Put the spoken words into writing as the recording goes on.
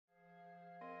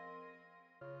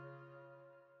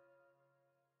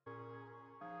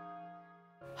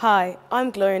Hi,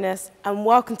 I'm Glorious and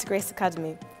welcome to Grace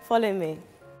Academy. Follow me.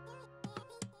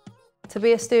 To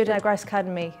be a student at Grace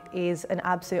Academy is an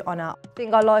absolute honour. The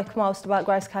thing I like most about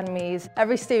Grace Academy is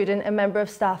every student and member of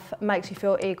staff makes you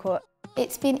feel equal.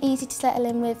 It's been easy to settle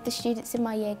in with the students in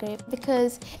my year group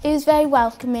because it was very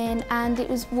welcoming and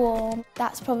it was warm.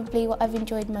 That's probably what I've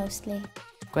enjoyed mostly.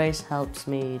 Grace helps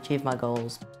me achieve my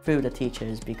goals through the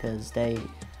teachers because they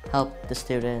help the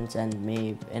students and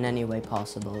me in any way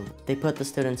possible. They put the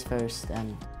students first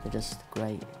and they're just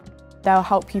great. They'll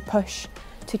help you push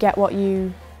to get what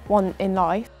you want in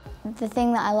life. The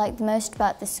thing that I like the most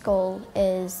about the school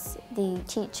is the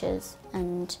teachers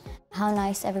and how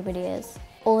nice everybody is.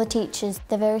 All the teachers,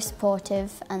 they're very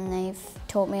supportive and they've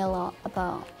taught me a lot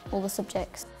about all the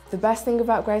subjects. The best thing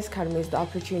about Grace Academy is the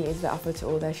opportunities they offer to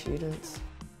all their students.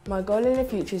 My goal in the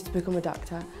future is to become a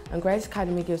doctor, and Grace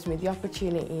Academy gives me the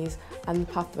opportunities and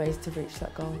the pathways to reach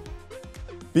that goal.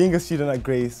 Being a student at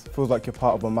Grace feels like you're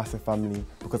part of a massive family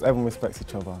because everyone respects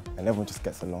each other and everyone just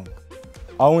gets along.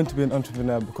 I want to be an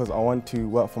entrepreneur because I want to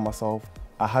work for myself.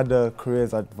 I had a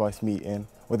careers advice meeting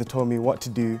where they told me what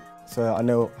to do so I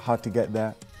know how to get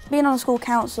there. Being on a school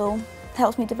council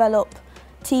helps me develop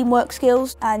teamwork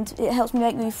skills and it helps me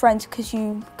make new friends because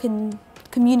you can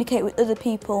communicate with other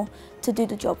people to do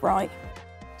the job right.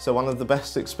 So one of the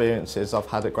best experiences I've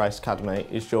had at Grace Academy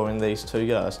is during these 2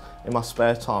 years. In my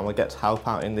spare time I get to help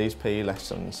out in these PE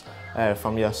lessons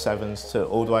from year 7s to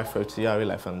all the way through to year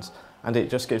 11s, and it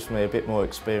just gives me a bit more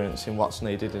experience in what's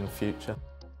needed in the future.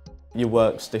 Your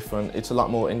work's different, it's a lot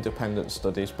more independent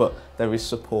studies, but there is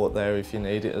support there if you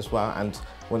need it as well, and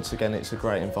once again it's a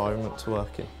great environment to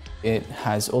work in. It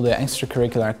has all the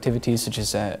extracurricular activities such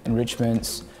as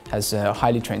enrichments, has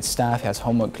highly trained staff, it has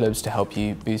homework clubs to help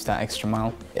you boost that extra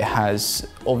mile. It has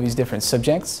all these different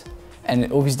subjects and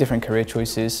all these different career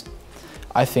choices.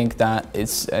 I think that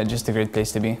it's just a great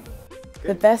place to be.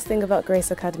 The best thing about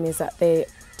Grace Academy is that they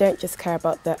don't just care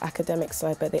about the academic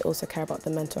side, but they also care about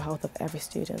the mental health of every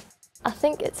student. I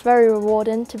think it's very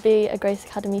rewarding to be a Grace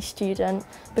Academy student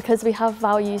because we have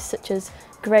values such as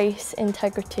grace,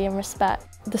 integrity and respect.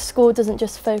 The school doesn't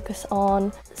just focus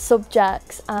on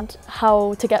subjects and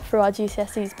how to get through our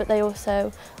GCSEs, but they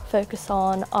also focus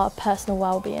on our personal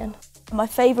well-being. My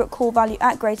favourite core value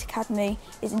at Grace Academy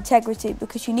is integrity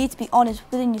because you need to be honest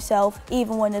within yourself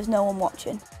even when there's no one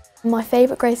watching. My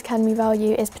favourite Grace Academy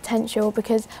value is potential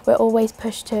because we're always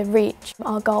pushed to reach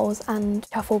our goals and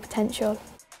our full potential.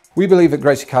 We believe at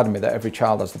Grace Academy that every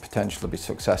child has the potential to be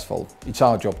successful. It's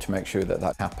our job to make sure that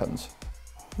that happens.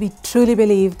 We truly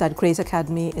believe that Grace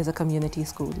Academy is a community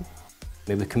school.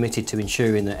 We were committed to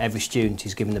ensuring that every student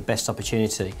is given the best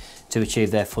opportunity to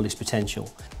achieve their fullest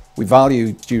potential. We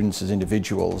value students as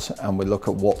individuals and we look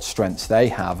at what strengths they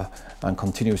have and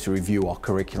continuously review our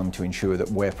curriculum to ensure that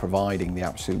we're providing the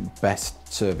absolute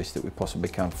best service that we possibly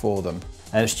can for them.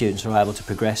 Our students are able to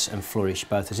progress and flourish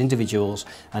both as individuals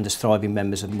and as thriving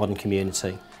members of the modern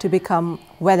community. To become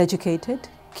well-educated,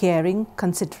 caring,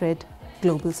 considerate,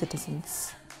 global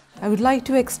citizens. I would like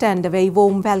to extend a very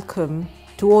warm welcome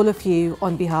to all of you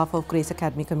on behalf of Grace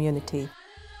Academy community.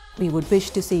 We would wish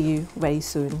to see you very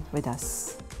soon with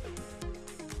us.